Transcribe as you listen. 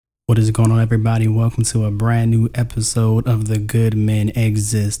What is going on, everybody? Welcome to a brand new episode of the Good Men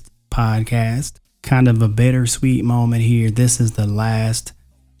Exist podcast. Kind of a bittersweet moment here. This is the last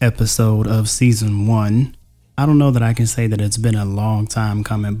episode of season 1. I don't know that I can say that it's been a long time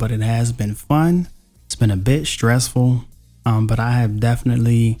coming, but it has been fun. It's been a bit stressful, but I have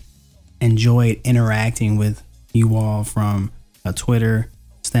definitely enjoyed interacting with you all from a Twitter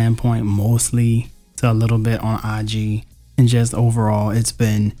standpoint, mostly to a little bit on IG. And just overall, it's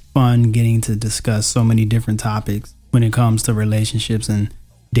been fun getting to discuss so many different topics when it comes to relationships and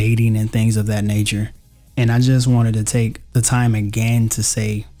dating and things of that nature. And I just wanted to take the time again to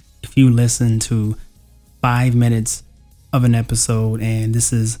say, if you listen to 5 minutes of an episode and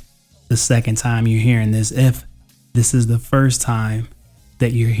this is the second time you're hearing this, if this is the first time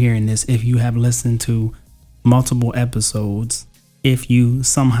that you're hearing this, if you have listened to multiple episodes, if you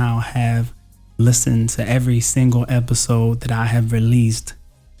somehow have listen to every single episode that I have released,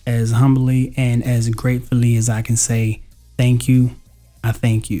 as humbly and as gratefully as I can say, thank you. I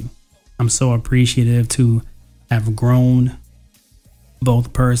thank you. I'm so appreciative to have grown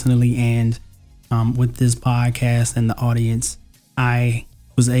both personally and with this podcast and the audience. I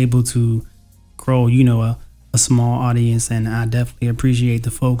was able to grow, a small audience, and I definitely appreciate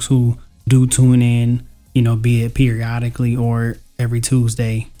the folks who do tune in, be it periodically or every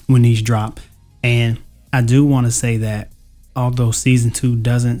Tuesday when these drop. And I do want to say that although season 2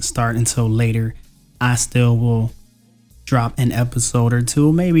 doesn't start until later, I still will drop an episode or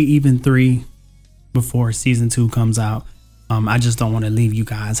 2, maybe even 3 before season 2 comes out. I just don't want to leave you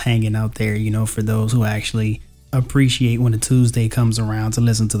guys hanging out there, for those who actually appreciate when a Tuesday comes around to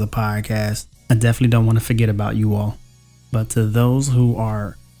listen to the podcast. I definitely don't want to forget about you all. But to those who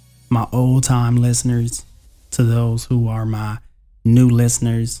are my old time listeners, to those who are my new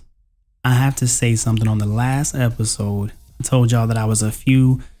listeners, I have to say something. On the last episode, I told y'all that I was a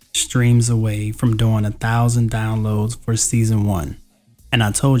few streams away from doing 1,000 downloads for season 1. And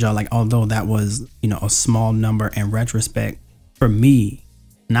I told y'all, although that was, a small number in retrospect, for me,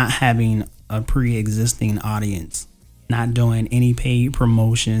 not having a pre-existing audience, not doing any paid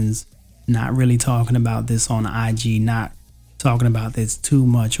promotions, not really talking about this on IG, not talking about this too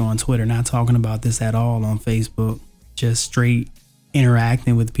much on Twitter, not talking about this at all on Facebook, just straight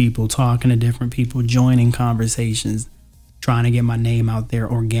interacting with people, talking to different people, joining conversations, trying to get my name out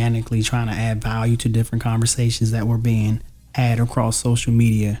there organically, trying to add value to different conversations that were being had across social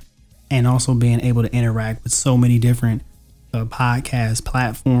media, and also being able to interact with so many different podcast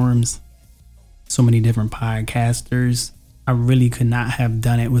platforms, so many different podcasters. I really could not have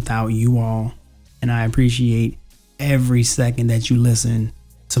done it without you all, and I appreciate every second that you listen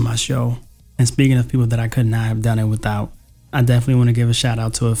to my show. And speaking of people that I could not have done it without, I definitely want to give a shout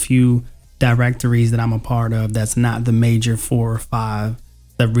out to a few directories that I'm a part of that's not the major 4 or 5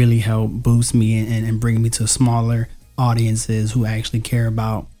 that really help boost me and bring me to smaller audiences who actually care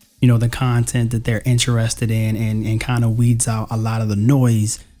about, the content that they're interested in, and kind of weeds out a lot of the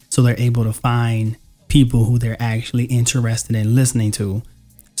noise so they're able to find people who they're actually interested in listening to.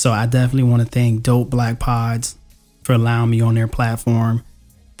 So I definitely want to thank Dope Black Pods for allowing me on their platform.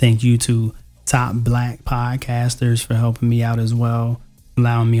 Thank you to Top Black Podcasters for helping me out as well,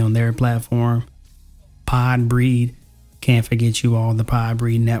 allowing me on their platform. Podbreed, can't forget you all, the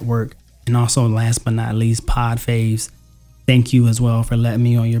Podbreed Network. And also, last but not least, Podfaves. Thank you as well for letting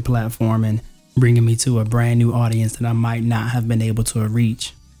me on your platform and bringing me to a brand new audience that I might not have been able to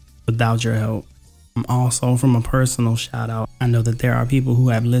reach without your help. Also, from a personal shout out, I know that there are people who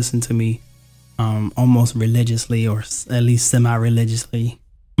have listened to me almost religiously, or at least semi-religiously.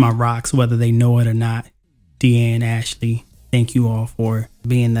 My rocks, whether they know it or not. Deanne, Ashley, thank you all for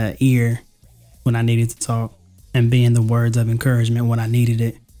being the ear when I needed to talk and being the words of encouragement when I needed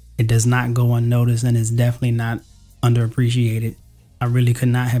it. It does not go unnoticed, and it's definitely not underappreciated. I really could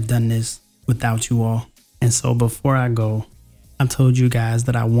not have done this without you all. And so before I go, I told you guys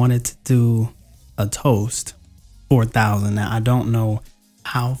that I wanted to do a toast for 1,000. Now, I don't know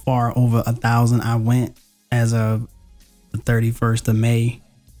how far over 1,000 I went as of the 31st of May.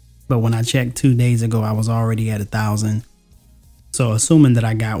 But when I checked 2 days ago, I was already at 1,000. So assuming that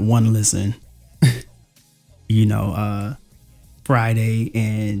I got one listen, Friday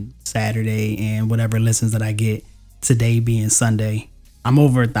and Saturday and whatever listens that I get, today being Sunday, I'm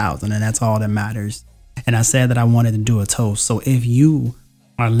over 1,000, and that's all that matters. And I said that I wanted to do a toast. So if you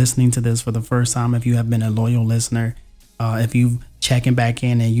are listening to this for the first time, if you have been a loyal listener, if you checking back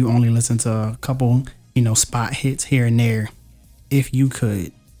in and you only listen to a couple, spot hits here and there, if you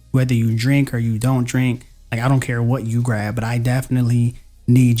could, whether you drink or you don't drink, I don't care what you grab, but I definitely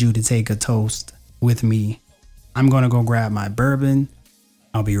need you to take a toast with me. I'm going to go grab my bourbon.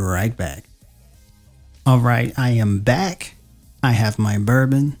 I'll be right back. All right, I am back. I have my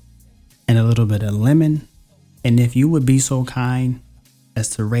bourbon and a little bit of lemon. And if you would be so kind as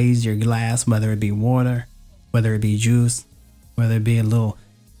to raise your glass, whether it be water, whether it be juice, whether it be a little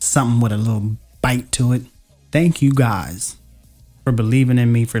something with a little bite to it. Thank you guys for believing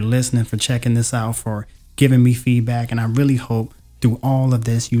in me, for listening, for checking this out, for giving me feedback. And I really hope through all of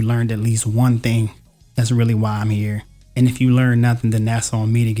this, you learned at least one thing. That's really why I'm here. And if you learn nothing, then that's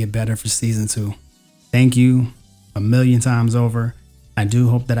on me to get better for season 2. Thank you a million times over. I do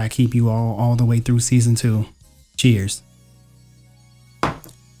hope that I keep you all the way through season 2. Cheers.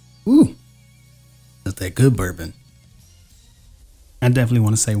 Ooh, that's that good bourbon. I definitely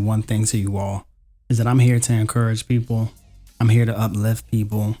want to say one thing to you all, is that I'm here to encourage people. I'm here to uplift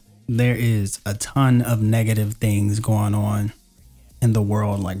people. There is a ton of negative things going on in the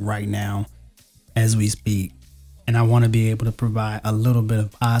world, like right now, as we speak. And I want to be able to provide a little bit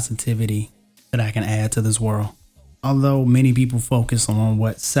of positivity that I can add to this world. Although many people focus on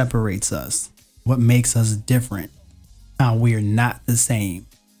what separates us, what makes us different, how we're not the same.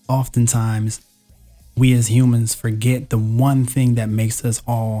 Oftentimes, we as humans forget the one thing that makes us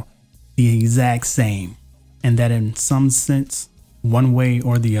all the exact same. And that in some sense, one way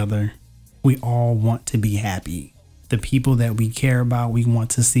or the other, we all want to be happy. The people that we care about, we want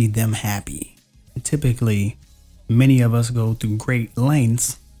to see them happy. And typically, many of us go through great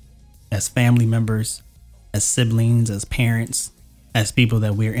lengths as family members, as siblings, as parents, as people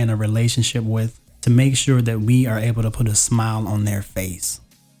that we're in a relationship with, to make sure that we are able to put a smile on their face.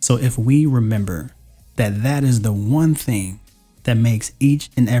 So if we remember that that is the one thing that makes each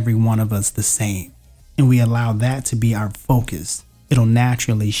and every one of us the same, and we allow that to be our focus, it'll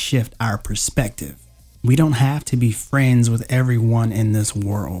naturally shift our perspective. We don't have to be friends with everyone in this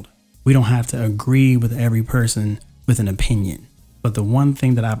world. We don't have to agree with every person with an opinion. But the one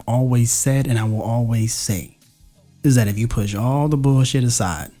thing that I've always said, and I will always say, is that if you push all the bullshit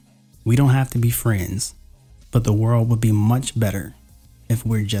aside, we don't have to be friends, but the world would be much better if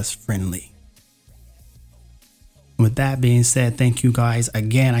we're just friendly. With that being said, thank you guys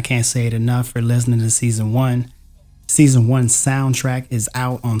again. I can't say it enough for listening to season 1. Season 1 soundtrack is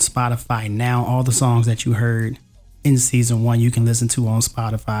out on Spotify now. All the songs that you heard in season 1, you can listen to on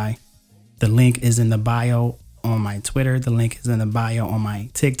Spotify. The link is in the bio on my Twitter. The link is in the bio on my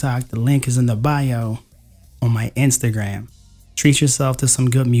TikTok. The link is in the bio on my Instagram. Treat yourself to some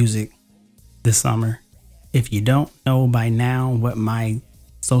good music this summer. If you don't know by now what my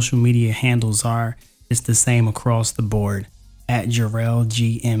social media handles are, it's the same across the board at Jerrell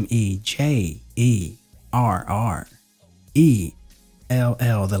GME, JERRELL,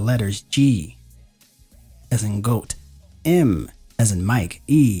 the letters G as in goat, M as in Mike,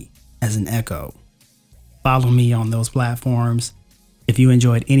 E as in echo. Follow me on those platforms. If you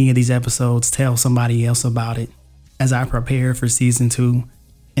enjoyed any of these episodes, tell somebody else about it as I prepare for season 2,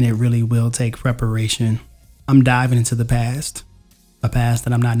 and it really will take preparation. I'm diving into the past, a past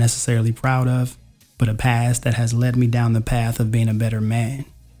that I'm not necessarily proud of, but a past that has led me down the path of being a better man.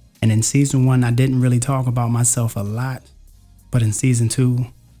 And in season 1, I didn't really talk about myself a lot, but in season 2,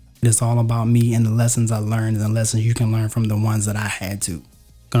 it is all about me and the lessons I learned and the lessons you can learn from the ones that I had to.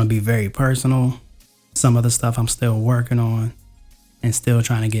 Gonna be very personal. Some of the stuff I'm still working on and still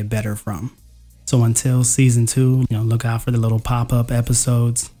trying to get better from. So until season 2, look out for the little pop-up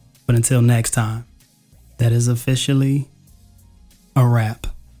episodes. But until next time, that is officially a wrap.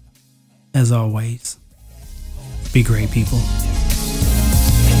 As always, be great, people.